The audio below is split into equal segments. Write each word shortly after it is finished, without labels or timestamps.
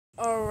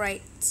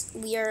Alright,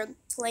 we are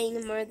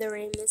playing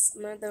Murderer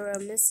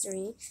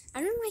Mystery. I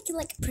don't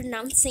like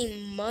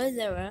pronouncing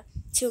murderer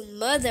to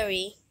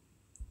murdery.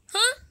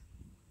 Huh?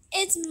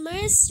 It's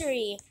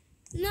mystery,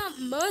 not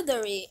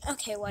murdery.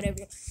 Okay,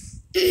 whatever.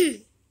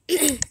 Okay,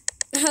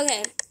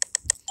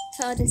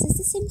 so this is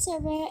the same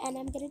server, and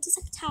I'm gonna just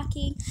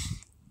talking.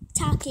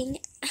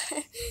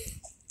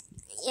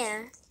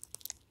 Yeah.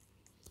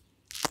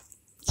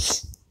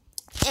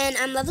 And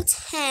I'm level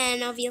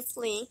 10,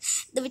 obviously,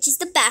 which is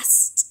the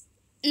best.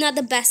 Not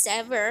the best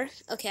ever.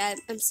 Okay,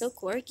 I'm so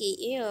quirky.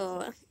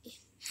 Ew.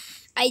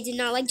 I did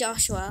not like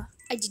Joshua.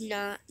 I did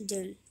not.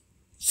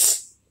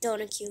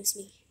 Don't accuse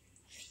me.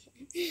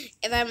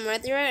 If I'm a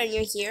murderer and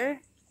you're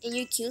here and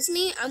you accuse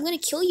me, I'm gonna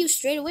kill you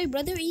straight away,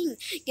 brother. I ain't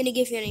gonna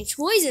give you any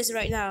choices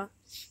right now.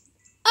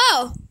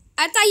 Oh,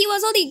 I thought he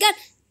was holding a gun.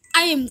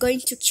 I am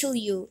going to kill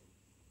you.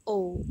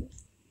 Oh.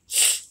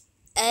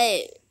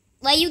 Hey,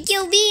 why you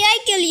kill me? I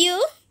kill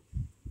you.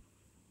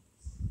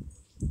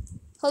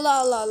 Hold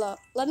on.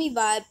 Let me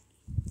vibe.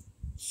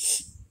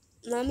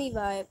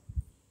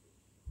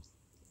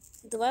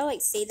 Do I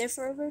stay there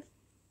forever?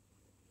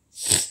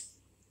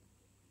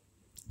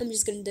 I'm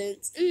just gonna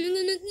dance.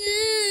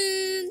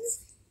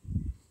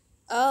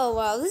 Oh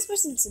wow, this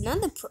person's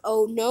another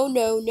oh no,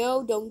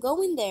 don't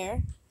go in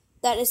there.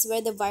 That is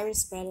where the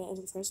virus spread in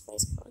the first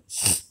place.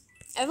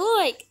 I feel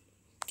like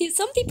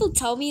some people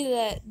tell me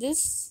that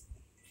this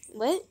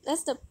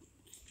that's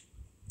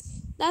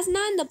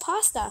not in the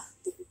pasta.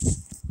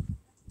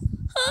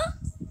 Huh?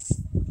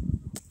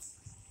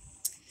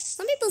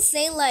 Some people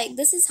say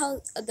this is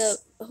how the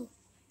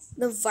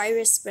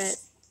virus spread.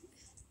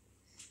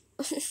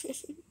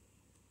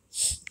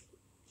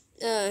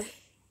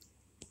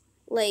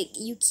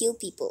 You kill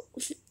people.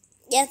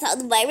 That's how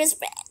the virus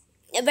spread.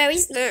 You're very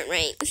smart,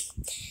 right?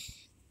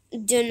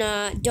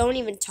 Don't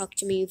even talk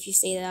to me if you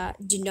say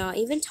that. Do not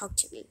even talk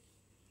to me.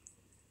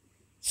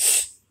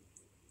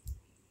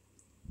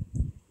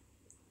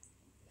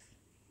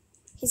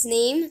 His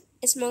name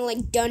is more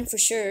like Done for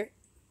sure.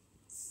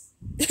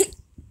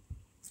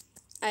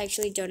 I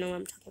actually don't know what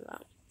I'm talking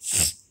about.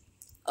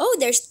 Oh,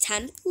 there's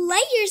 10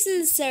 players in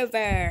the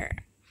server.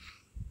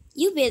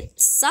 You bit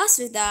sus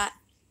with that.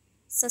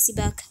 Sussy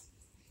back.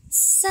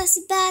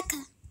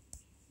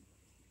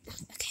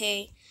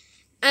 Okay,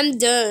 I'm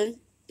done.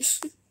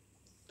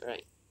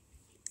 Right.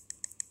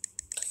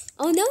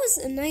 Oh, that was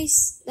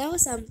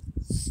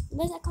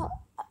what's that called?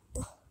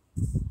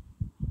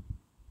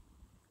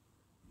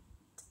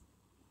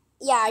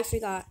 Yeah, I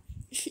forgot.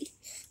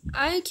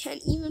 I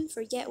can't even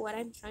forget what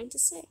I'm trying to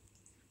say.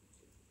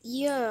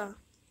 Yeah.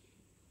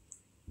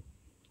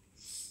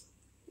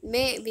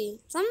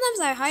 Maybe. Sometimes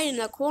I hide in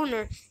the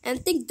corner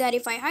and think that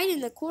if I hide in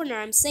the corner,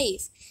 I'm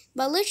safe.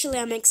 But literally,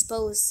 I'm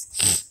exposed.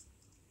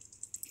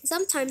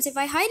 Sometimes if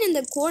I hide in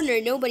the corner,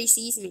 nobody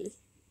sees me.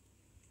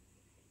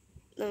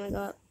 Oh my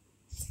god.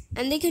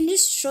 And they can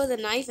just throw the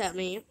knife at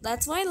me.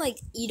 That's why,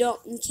 you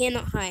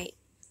cannot hide.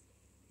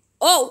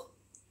 Oh!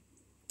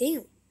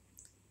 Damn.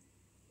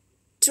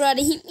 Try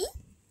to hit me?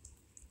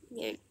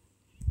 Yeah. I'm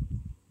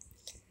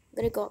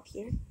gonna go up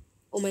here.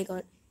 Oh my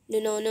god.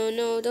 No,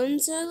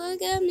 don't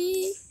look at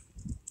me.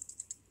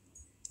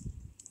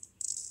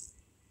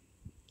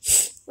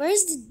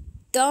 Where's the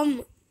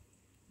dumb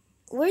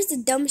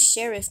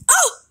sheriff?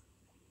 Oh!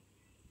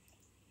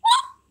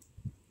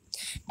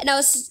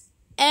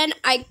 And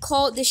I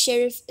called the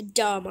sheriff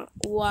dumb.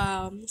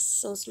 Wow, I'm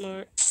so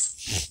smart.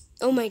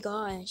 Oh my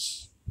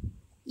gosh.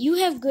 You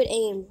have good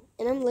aim,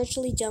 and I'm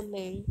literally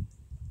jumping.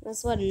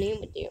 That's what a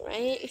name would do,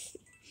 right?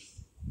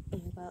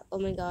 Oh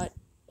my god.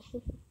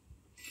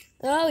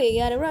 Oh, you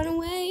gotta run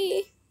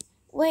away.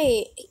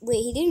 Wait,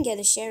 he didn't get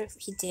the sheriff.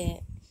 He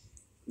did.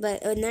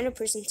 But another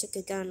person took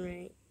a gun,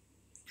 right?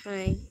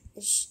 Hi.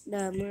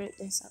 The murder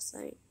is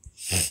outside.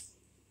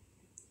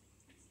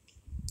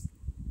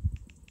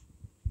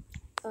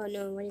 Oh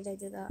no, why did I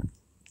do that?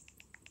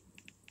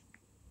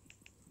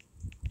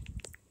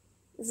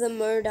 The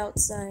murder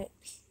outside.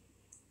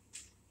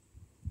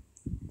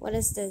 What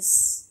is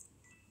this?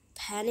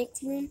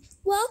 Panic room?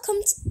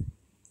 Welcome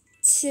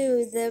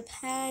to the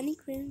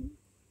panic room.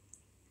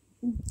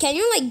 Can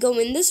you go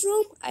in this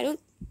room? I don't.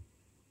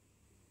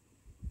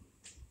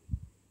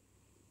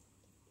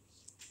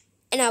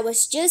 And I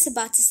was just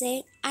about to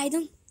say, I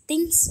don't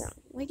think so.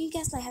 Why do you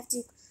guys have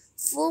to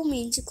fool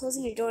me into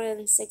closing the door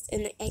and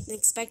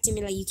expecting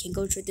me you can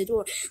go through the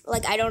door?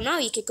 I don't know,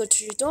 you could go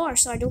through the door,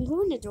 so I don't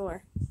go in the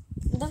door.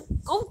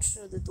 Don't go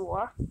through the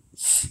door.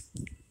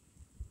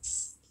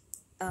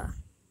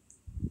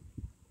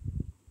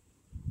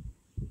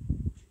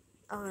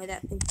 Oh,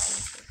 that thing.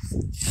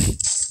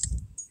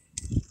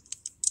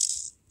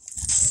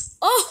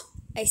 Oh!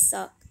 I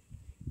suck.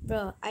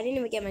 Bro, I didn't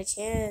even get my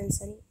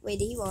chance. Wait,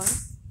 did he won?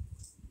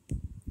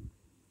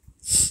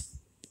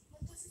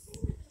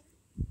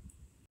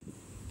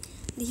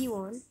 Did he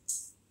won?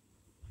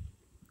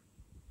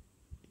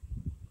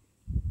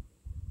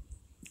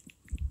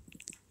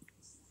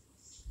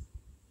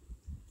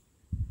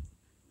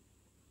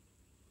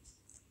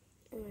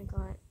 Oh my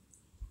god.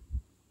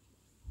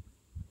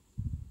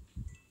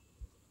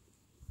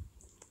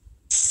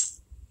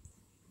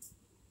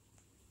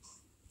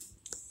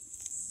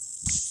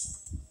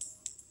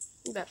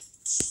 Okay.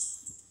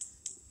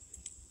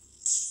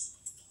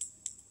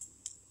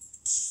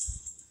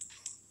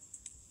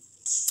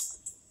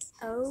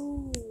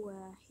 Oh,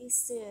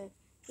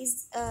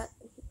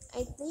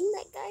 I think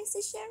that guy's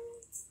the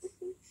sheriff.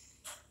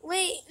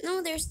 Wait,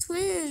 no, there's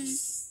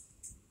twins.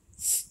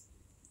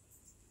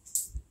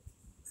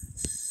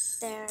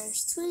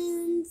 There's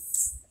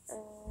twins.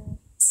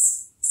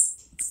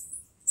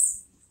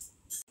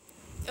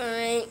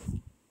 Alright.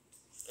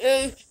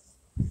 Okay.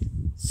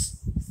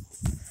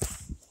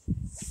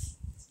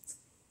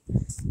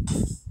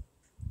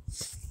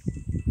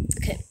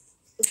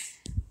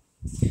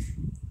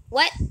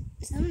 What?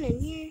 Is someone in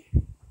here?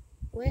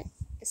 What?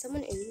 Is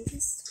someone in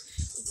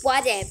this?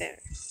 Whatever.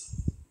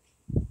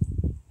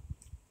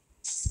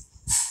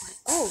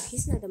 Oh,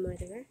 he's not the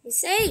murderer. He's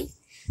safe.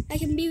 I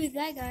can be with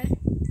that guy.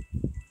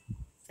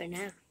 For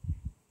now.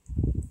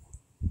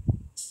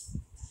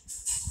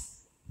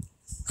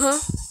 Huh?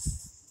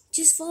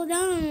 Just fall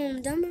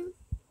down, dumber.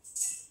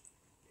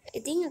 I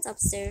think it's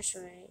upstairs,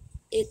 right?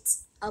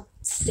 It's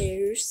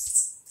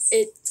upstairs.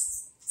 It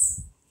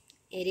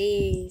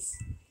is.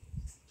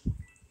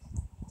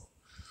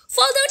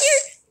 Fall down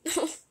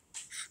here!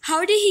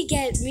 How did he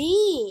get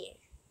me?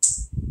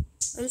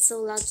 I'm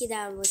so lucky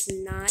that I was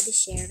not the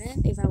sheriff.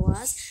 If I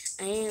was,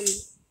 I am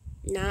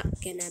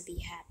not gonna be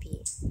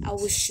happy. I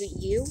will shoot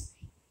you,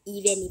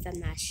 even if I'm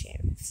not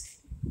sheriff.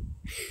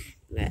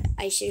 But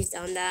I should have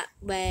done that.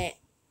 But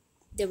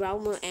the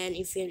round will end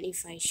even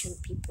if I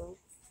shoot people.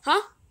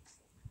 Huh?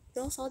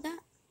 You all saw that?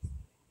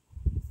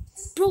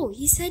 Bro,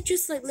 his head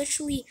just like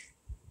literally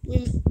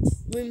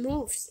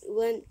removed,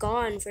 went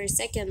gone for a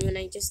second when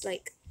I just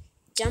like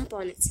jump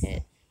on its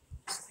head.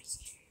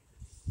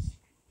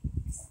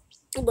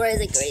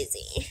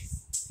 Crazy.